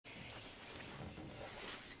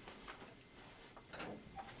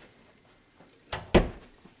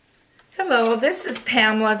Hello, this is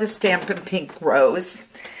Pamela, the Stampin' Pink Rose,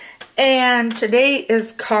 and today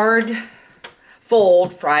is Card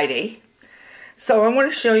Fold Friday. So I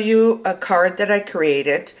want to show you a card that I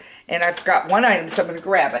created, and I've got one item, so I'm going to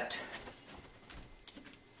grab it.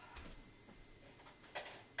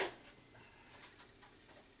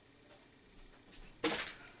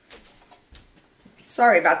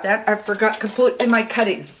 Sorry about that, I forgot completely my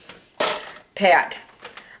cutting pad.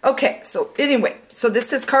 Okay, so anyway, so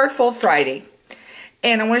this is Card Fold Friday,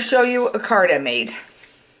 and I want to show you a card I made.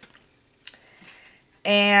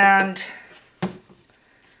 And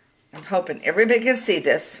I'm hoping everybody can see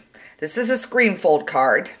this. This is a screen fold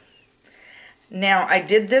card. Now, I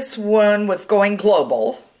did this one with Going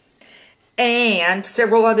Global and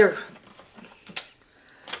several other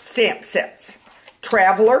stamp sets.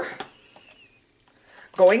 Traveler,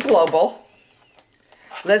 Going Global,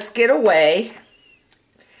 Let's Get Away,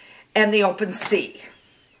 and the Open Sea.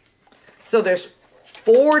 So there's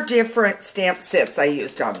 4 different stamp sets I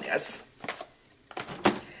used on this.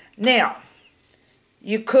 Now,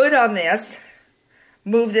 you could on this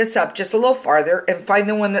move this up just a little farther and find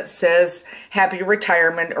the one that says Happy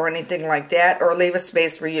Retirement or anything like that, or leave a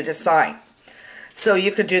space for you to sign. So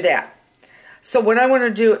you could do that. So what I want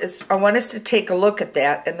to do is I want us to take a look at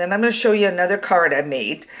that, and then I'm going to show you another card I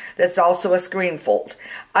made that's also a screen fold.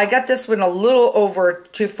 I got this one a little over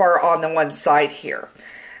too far on the one side here,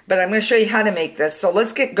 but I'm going to show you how to make this. So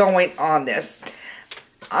let's get going on this.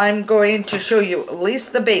 I'm going to show you at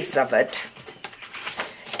least the base of it,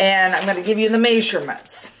 and I'm going to give you the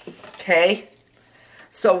measurements, okay?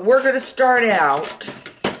 So we're going to start out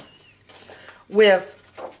with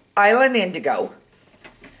Island Indigo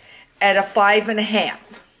at a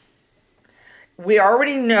 5.5. We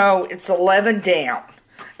already know it's 11 down,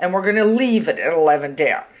 and we're going to leave it at 11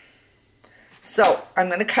 down. So I'm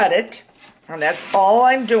going to cut it, and that's all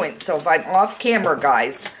I'm doing. So if I'm off camera,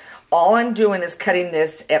 guys, all I'm doing is cutting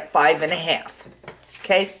this at 5.5.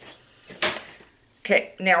 Okay?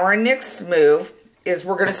 Okay, now our next move is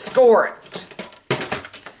we're going to score it.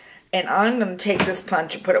 And I'm going to take this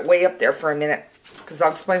punch and put it way up there for a minute, because I'll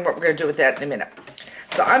explain what we're going to do with that in a minute.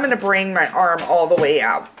 So I'm going to bring my arm all the way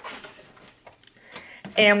out.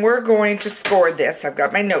 And we're going to score this. I've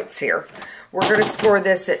got my notes here. We're going to score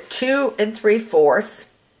this at 2 3/4.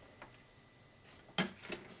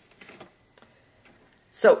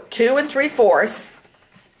 So 2 3/4.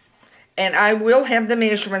 And I will have the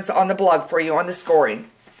measurements on the blog for you on the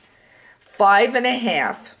scoring.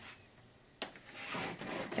 5.5.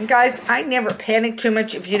 And guys, I never panic too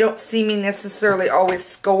much if you don't see me necessarily always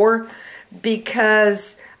score,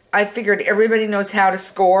 because I figured everybody knows how to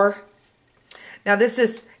score. Now this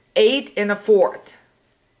is 8 1/4.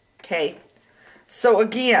 Okay, so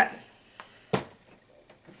again,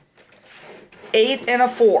 8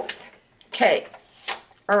 1/4. Okay,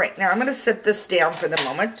 all right, now I'm going to set this down for the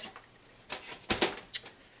moment.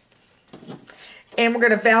 And we're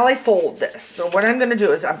going to valley fold this. So what I'm going to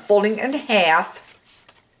do is I'm folding in half.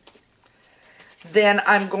 Then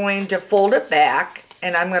I'm going to fold it back,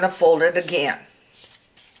 and I'm going to fold it again.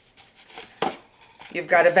 You've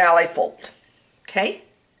got a valley fold. Okay?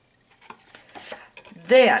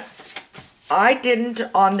 Then, I didn't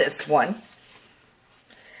on this one,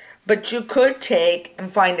 but you could take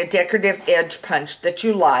and find a decorative edge punch that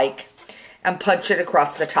you like and punch it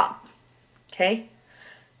across the top. Okay?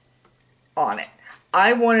 On it.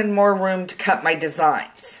 I wanted more room to cut my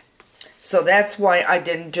designs, so that's why I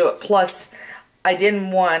didn't do it. Plus, I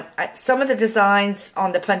didn't want, some of the designs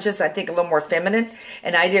on the punches I think a little more feminine,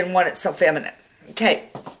 and I didn't want it so feminine. Okay,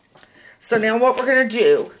 so now what we're going to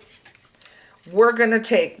do, we're going to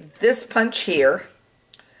take this punch here,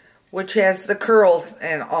 which has the curls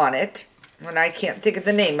on it, and I can't think of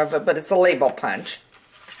the name of it, but it's a label punch.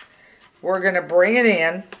 We're going to bring it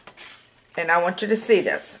in, and I want you to see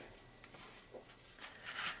this.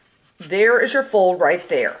 There is your fold right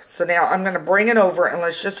there. So now I'm going to bring it over, and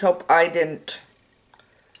let's just hope I didn't.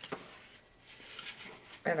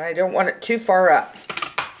 And I don't want it too far up.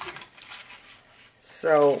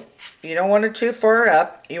 So you don't want it too far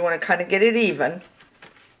up. You want to kind of get it even.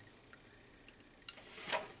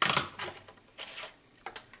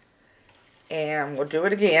 And we'll do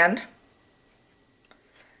it again.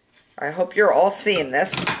 I hope you're all seeing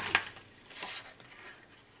this.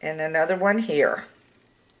 And another one here.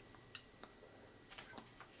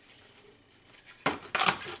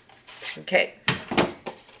 Okay,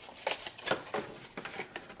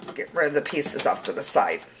 let's get rid of the pieces off to the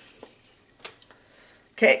side.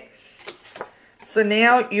 Okay, so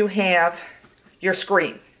now you have your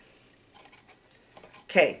screen.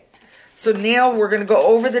 Okay, So now we're going to go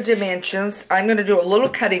over the dimensions. I'm going to do a little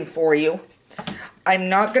cutting for you. I'm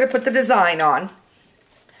not going to put the design on.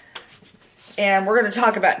 And we're going to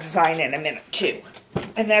talk about design in a minute too.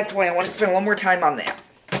 And that's why I want to spend a little more time on that.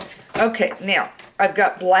 Okay, now I've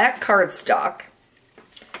got black cardstock.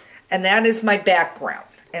 And that is my background.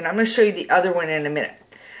 And I'm going to show you the other one in a minute.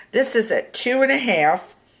 This is at 2.5.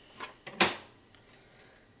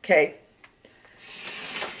 Okay.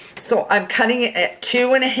 So I'm cutting it at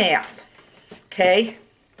 2.5. Okay.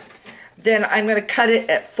 Then I'm going to cut it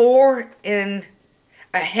at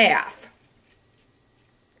 4.5.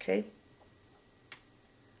 Okay.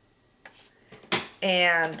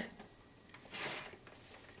 And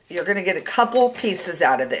you're going to get a couple pieces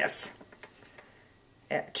out of this.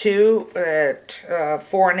 At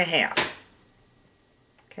 4.5.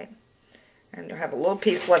 Okay. And you'll have a little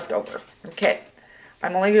piece left over. Okay.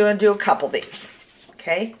 I'm only going to do a couple of these.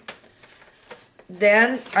 Okay.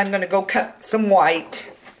 Then I'm going to go cut some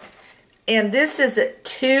white. And this is at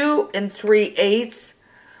 2 3/8,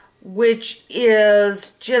 which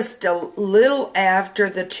is just a little after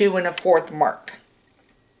the 2 1/4 mark.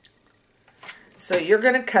 So you're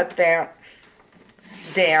going to cut that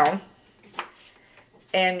down.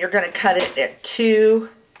 And you're going to cut it at 4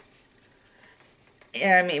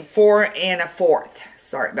 1/4.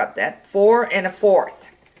 Sorry about that. 4 1/4.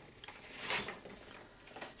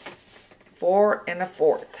 4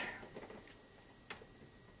 1/4.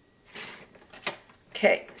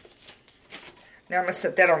 Okay. Now I'm going to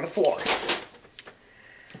set that on the floor.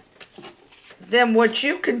 Then what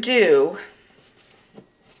you can do,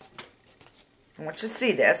 I want you to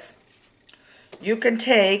see this, you can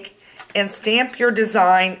take and stamp your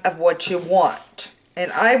design of what you want.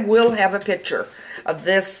 And I will have a picture of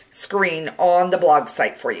this screen on the blog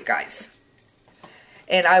site for you guys.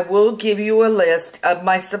 And I will give you a list of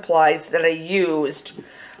my supplies that I used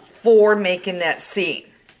for making that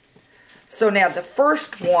scene. So now the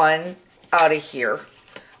first one out of here,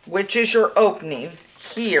 which is your opening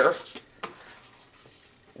here,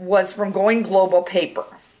 was from Going Global Paper.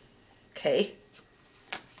 Okay.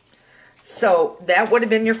 So that would have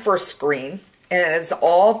been your first screen, and it's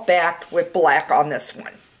all backed with black on this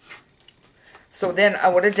one. So then I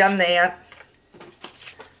would have done that.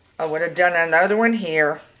 I would have done another one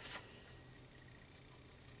here.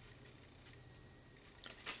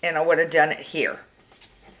 And I would have done it here.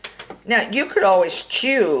 Now you could always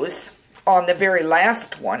choose on the very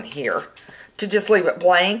last one here to just leave it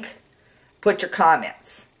blank, put your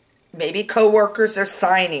comments. Maybe coworkers are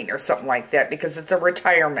signing or something like that because it's a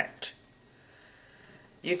retirement.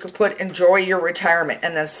 You could put enjoy your retirement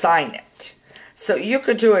and then sign it. So you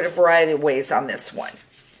could do it a variety of ways on this one.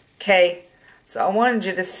 Okay, so I wanted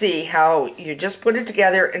you to see how you just put it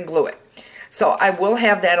together and glue it. So I will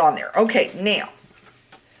have that on there. Okay, now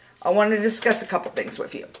I want to discuss a couple things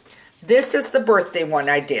with you. This is the birthday one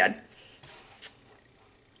I did.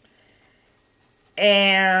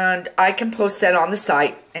 And I can post that on the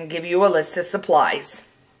site and give you a list of supplies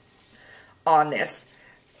on this.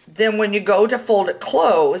 Then when you go to fold it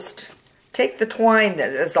closed, take the twine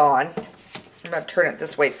that is on. I'm going to turn it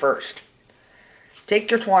this way first. Take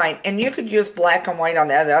your twine, and you could use black and white on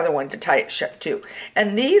that other one to tie it shut too.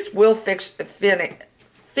 And these will fit,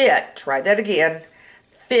 try that again,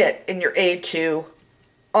 fit in your A2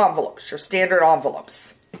 envelopes, your standard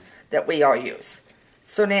envelopes that we all use.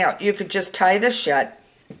 So now you could just tie this shut,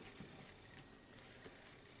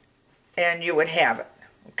 and you would have it.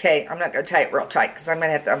 Okay, I'm not going to tie it real tight because I'm going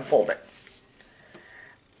to have to unfold it.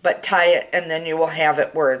 But tie it, and then you will have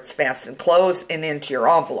it where it's fastened closed and into your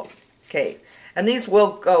envelope. Okay, and these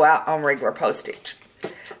will go out on regular postage.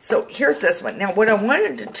 So here's this one. Now what I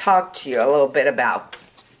wanted to talk to you a little bit about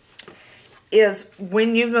is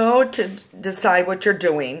when you go to decide what you're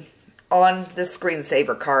doing on the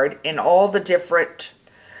screensaver card and all the different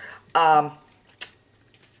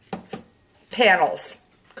panels,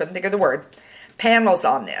 couldn't think of the word, panels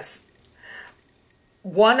on this.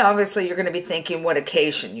 One, obviously, you're going to be thinking what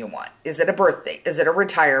occasion you want. Is it a birthday? Is it a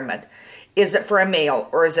retirement? Is it for a male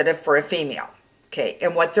or is it for a female? Okay,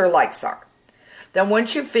 and what their likes are. Then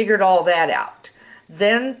once you've figured all that out,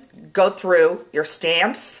 then go through your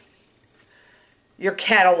stamps, your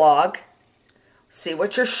catalog, see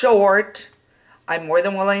what you're short. I'm more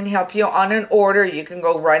than willing to help you on an order. You can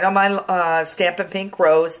go right on my Stampin' Pink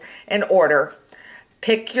Rose and order.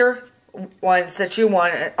 Pick your ones that you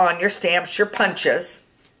want on your stamps, your punches.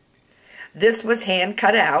 This was hand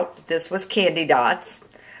cut out. This was candy dots.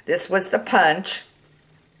 This was the punch.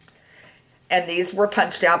 And these were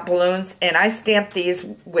punched out balloons. And I stamped these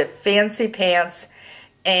with Fancy Pants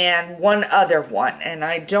and one other one, and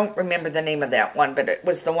I don't remember the name of that one, but it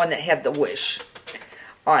was the one that had the wish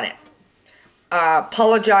on it.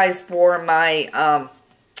 Apologize for my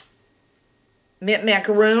mint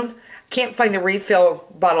macaroon. Can't find the refill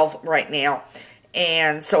bottle right now,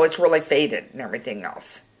 and so it's really faded and everything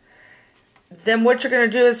else. Then what you're going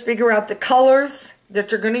to do is figure out the colors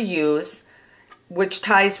that you're going to use, which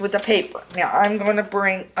ties with the paper. Now I'm going to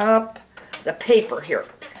bring up the paper here.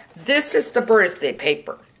 This is the birthday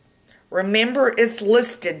paper. Remember, it's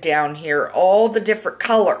listed down here, all the different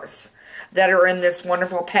colors that are in this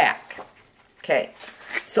wonderful pack. Okay,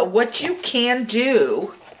 so what you can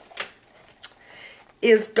do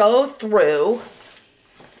is go through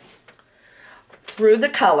the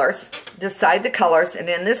colors, decide the colors, and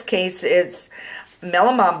in this case it's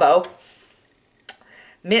Mellow Mambo,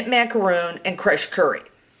 mint macaroon, and crushed curry.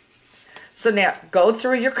 So now go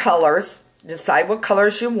through your colors, decide what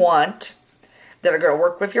colors you want that are going to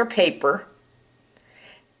work with your paper,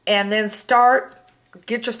 and then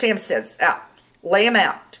get your stamp sets out, lay them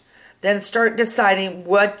out, then start deciding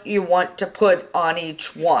what you want to put on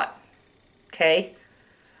each one. Okay,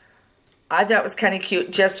 I thought it was kind of cute,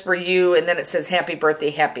 just for you, and then it says happy birthday,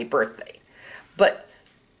 happy birthday. But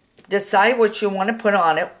decide what you want to put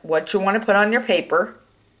on it, what you want to put on your paper.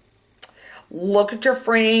 Look at your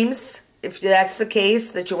frames. If that's the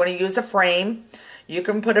case, that you want to use a frame, you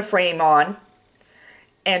can put a frame on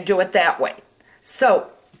and do it that way.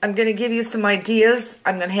 So I'm going to give you some ideas.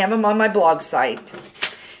 I'm going to have them on my blog site.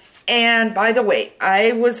 And by the way,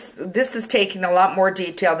 this is taking a lot more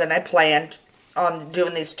detail than I planned on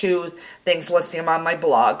doing these two things, listing them on my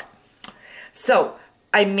blog. So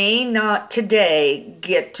I may not today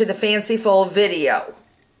get to the fancy fold video,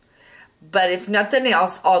 but if nothing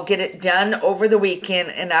else, I'll get it done over the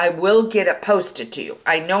weekend and I will get it posted to you.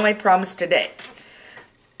 I know I promised today,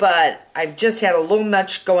 but I've just had a little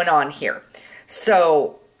much going on here.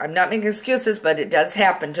 So I'm not making excuses, but it does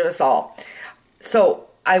happen to us all. So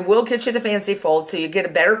I will get you the fancy fold so you get a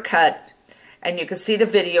better cut and you can see the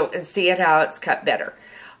video and see how it's cut better.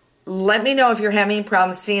 Let me know if you're having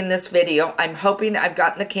problems seeing this video. I'm hoping I've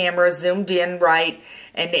gotten the camera zoomed in right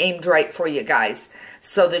and aimed right for you guys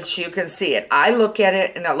so that you can see it. I look at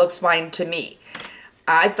it and it looks fine to me.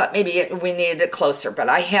 I thought maybe we needed it closer, but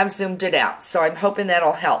I have zoomed it out, so I'm hoping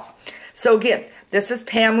that'll help. So again, this is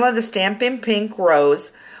Pamela the Stampin' Pink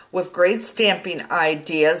Rose with great stamping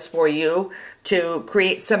ideas for you to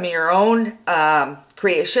create some of your own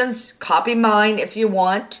creations. Copy mine if you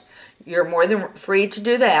want. You're more than free to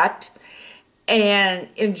do that. And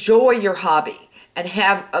enjoy your hobby and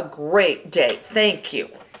have a great day. Thank you.